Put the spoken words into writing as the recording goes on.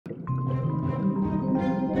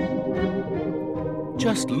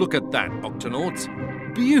Just look at that, Octonauts.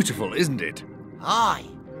 Beautiful, isn't it? Aye.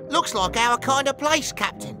 Looks like our kind of place,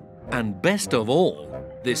 Captain. And best of all,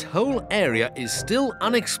 this whole area is still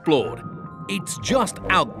unexplored. It's just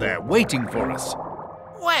out there waiting for us.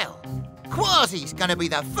 Well, Kwazii's gonna be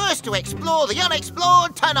the first to explore the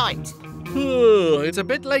unexplored tonight. It's a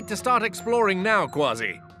bit late to start exploring now,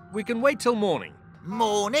 Kwazii. We can wait till morning.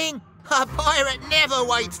 Morning? A pirate never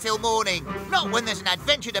waits till morning. Not when there's an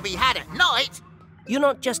adventure to be had at night. You're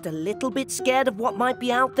not just a little bit scared of what might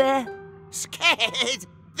be out there? Scared?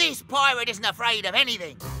 This pirate isn't afraid of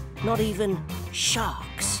anything. Not even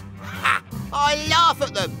sharks? Ha! I laugh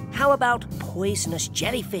at them. How about poisonous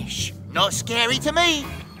jellyfish? Not scary to me.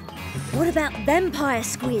 What about vampire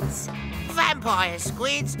squids? Vampire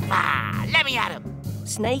squids? Ah, let me at them.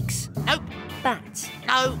 Snakes? Nope. Bats?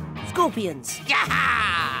 No. Scorpions?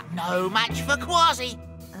 Yaha! No match for Kwazii.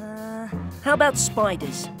 How about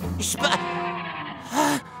spiders?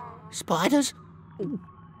 Spiders?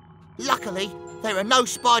 Luckily, there are no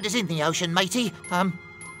spiders in the ocean, matey.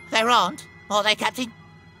 There aren't, are they, Captain?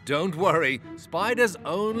 Don't worry, spiders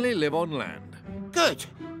only live on land. Good.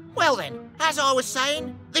 Well then, as I was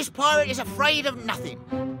saying, this pirate is afraid of nothing.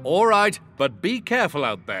 All right, but be careful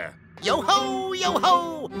out there. Yo-ho,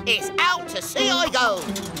 yo-ho! It's out to sea I go!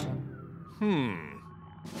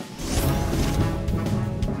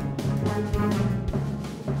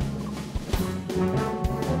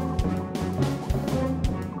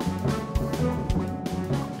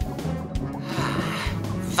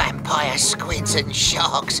 Vampire squids and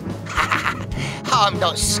sharks. I'm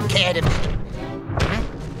not scared of...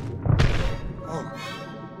 Oh,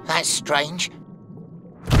 that's strange.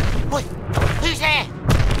 Wait, who's there?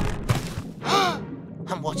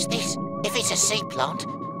 And what's this? If it's a sea plant,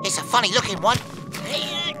 it's a funny-looking one.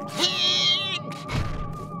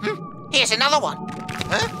 Here's another one.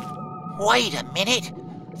 Huh? Wait a minute.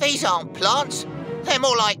 These aren't plants. They're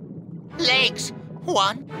more like legs.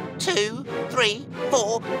 1, 2, 3,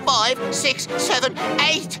 4, 5, 6, 7,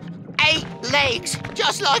 8. 8 legs.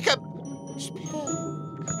 Just like a...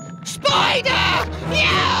 spider!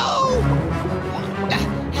 Yow!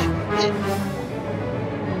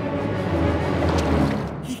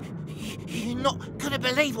 You're not gonna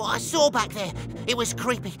believe what I saw back there. It was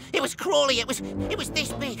creepy. It was crawly. It was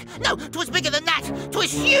this big. No, 'twas bigger than that.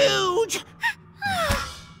 'Twas huge.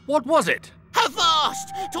 What was it? A vast!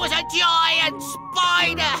 'Twas a giant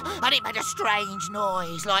spider, and it made a strange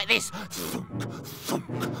noise like this. Thunk, thunk,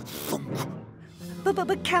 thunk.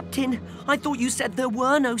 But Captain, I thought you said there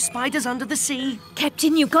were no spiders under the sea.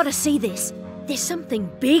 Captain, you've got to see this. There's something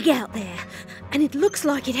big out there, and it looks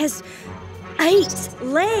like it has 8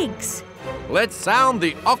 legs. Let's sound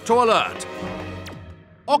the Octo Alert.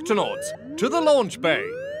 Octonauts, to the launch bay.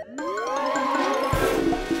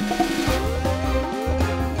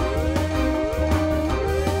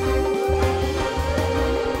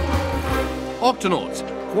 Octonauts,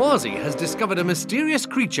 Kwazii has discovered a mysterious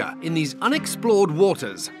creature in these unexplored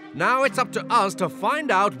waters. Now it's up to us to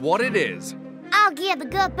find out what it is. I'll get the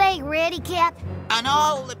gut bait ready, Cap. And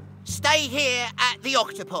I'll stay here at the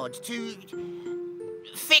octopod to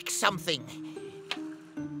fix something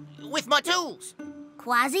with my tools.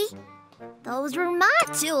 Kwazii, those were my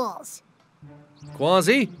tools.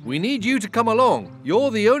 Kwazii, we need you to come along.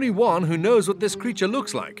 You're the only one who knows what this creature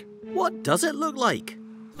looks like. What does it look like?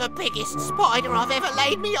 The biggest spider I've ever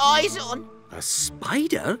laid me eyes on. A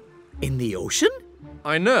spider? In the ocean?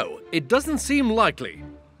 I know, it doesn't seem likely.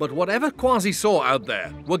 But whatever Kwazii saw out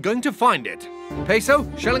there, we're going to find it. Peso,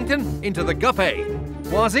 Shellington, into the guppy.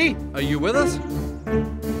 Kwazii, are you with us?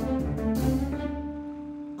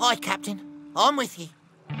 Aye, Captain. I'm with you.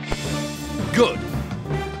 Good.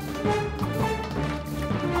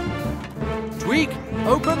 Tweak,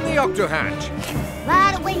 open the octo hatch.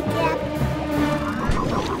 Right away, Cap.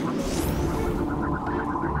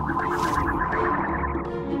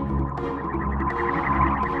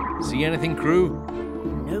 See anything, crew?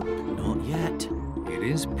 Nope, not yet. It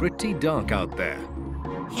is pretty dark out there.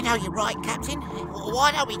 You know, you're right, Captain.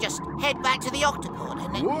 Why don't we just head back to the octopod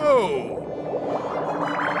and then... Whoa!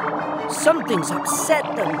 Something's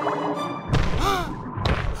upset them.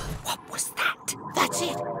 What was that? That's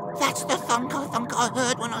it. That's the thunk I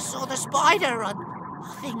heard when I saw the spider, I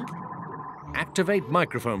think. Activate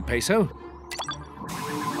microphone, Peso.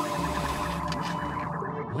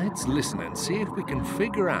 Let's listen and see if we can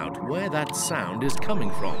figure out where that sound is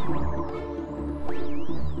coming from.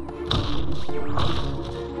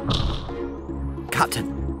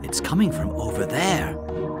 Captain, it's coming from over there.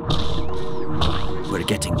 We're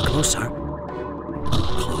getting closer.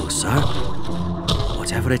 Closer.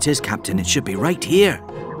 Whatever it is, Captain, it should be right here.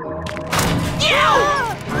 Yow!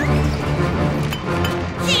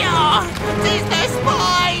 is the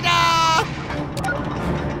spider!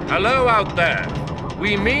 Hello out there.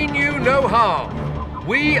 We mean you no harm.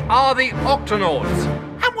 We are the Octonauts.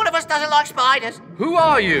 And one of us doesn't like spiders. Who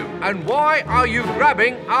are you, and why are you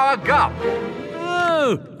grabbing our gup?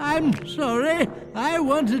 Oh, I'm sorry. I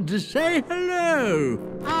wanted to say hello.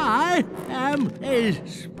 I am a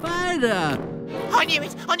spider. I knew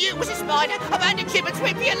it. I knew it was a spider. Amanda, Chip and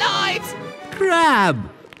Swim for your lives. Crab.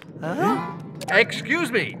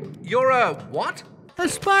 Excuse me, you're a what? A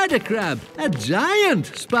spider crab. A giant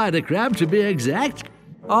spider crab, to be exact.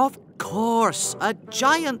 Of course, a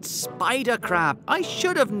giant spider crab. I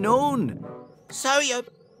should have known. So you're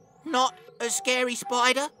not a scary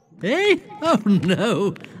spider? Eh? Oh,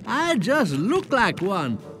 no. I just look like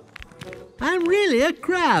one. I'm really a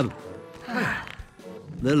crab.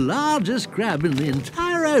 The largest crab in the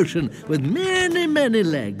entire ocean with many, many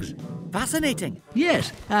legs. Fascinating.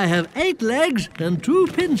 Yes, I have 8 legs and 2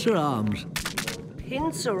 pincer arms.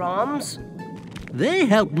 Pincer arms? They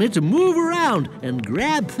help me to move around and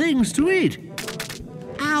grab things to eat.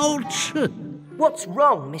 Ouch! What's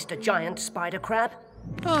wrong, Mr. Giant Spider Crab?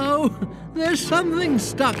 Oh, there's something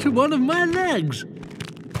stuck to one of my legs.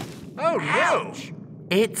 Oh, no.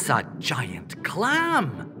 It's a giant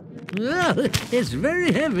clam. Well, it's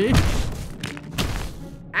very heavy.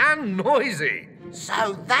 And noisy.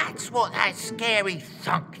 So that's what that scary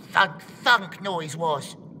thunk, thunk, thunk noise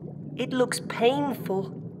was. It looks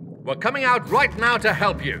painful. We're coming out right now to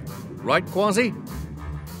help you. Right, Kwazii?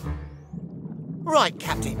 Right,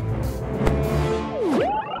 Captain.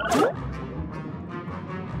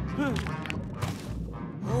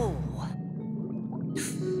 Oh.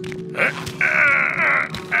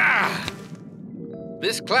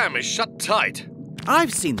 This clam is shut tight.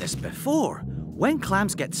 I've seen this before. When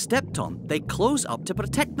clams get stepped on, they close up to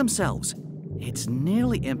protect themselves. It's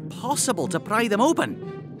nearly impossible to pry them open.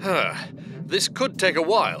 This could take a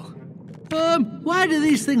while. Why do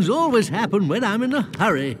these things always happen when I'm in a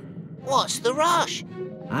hurry? What's the rush?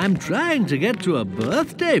 I'm trying to get to a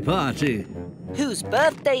birthday party. Whose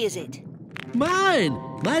birthday is it? Mine!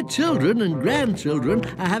 My children and grandchildren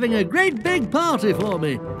are having a great big party for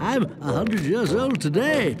me. I'm 100 years old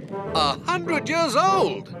today. 100 years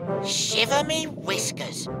old? Shiver me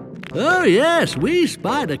whiskers. Oh, yes, we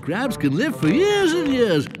spider crabs can live for years and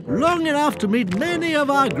years, long enough to meet many of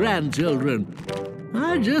our grandchildren.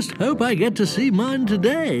 I just hope I get to see mine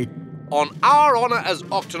today. On our honour as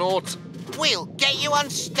Octonauts. We'll get you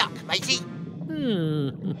unstuck, matey.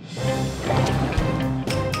 Oh.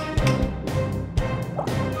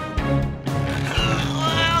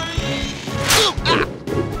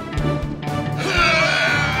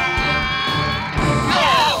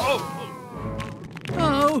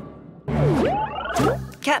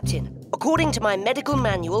 Captain, according to my medical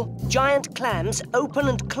manual, giant clams open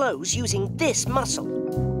and close using this muscle.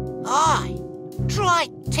 Aye. Try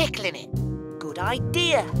tickling it. Good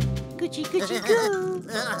idea. Goochie, goochie, goo.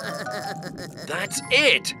 That's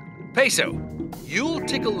it. Peso, you'll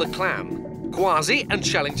tickle the clam. Kwazii and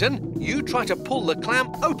Shellington, you try to pull the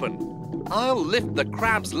clam open. I'll lift the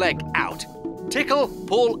crab's leg out. Tickle,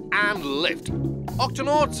 pull, and lift.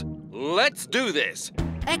 Octonauts, let's do this.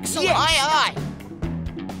 Excellent. Yes. Aye, aye.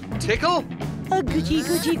 Tickle. Goochie,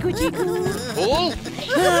 goochie, goochie, goo. Pull.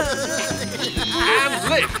 And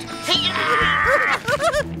lift.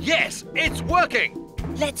 Yes, it's working.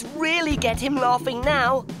 Let's really get him laughing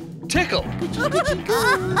now. Tickle. Goochie, goochie,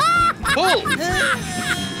 goo. Pull.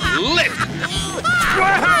 Lift.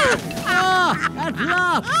 Ah, at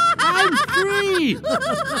last, I'm free.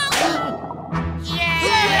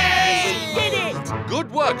 Yay! Did it!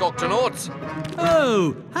 Good work, Octonauts.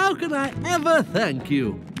 Oh, how can I ever thank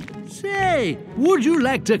you? Say, would you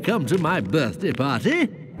like to come to my birthday party?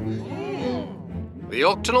 The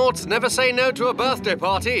Octonauts never say no to a birthday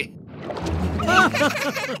party.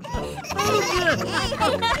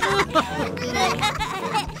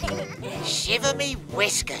 Shiver me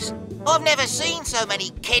whiskers. I've never seen so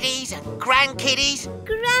many kiddies and grandkiddies.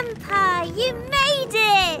 Grandpa, you made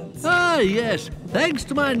it! Ah, yes, thanks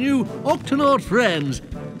to my new Octonaut friends.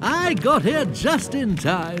 I got here just in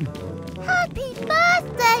time. Happy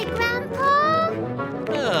birthday, Grandpa!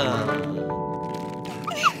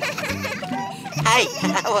 Hey,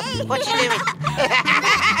 what you doing?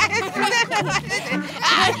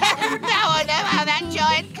 Now I know how that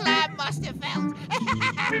giant clam must have felt.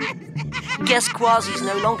 Guess Kwazii's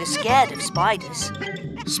no longer scared of spiders.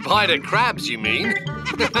 Spider crabs, you mean?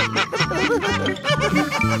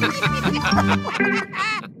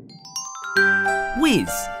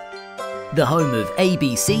 Wizz, the home of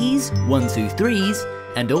ABCs, 1, 2, 3s,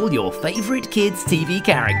 and all your favourite kids' TV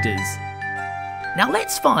characters. Now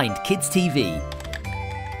let's find Kids TV.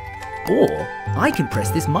 Or I can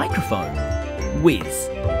press this microphone. Whiz.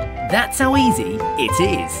 That's how easy it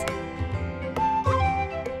is.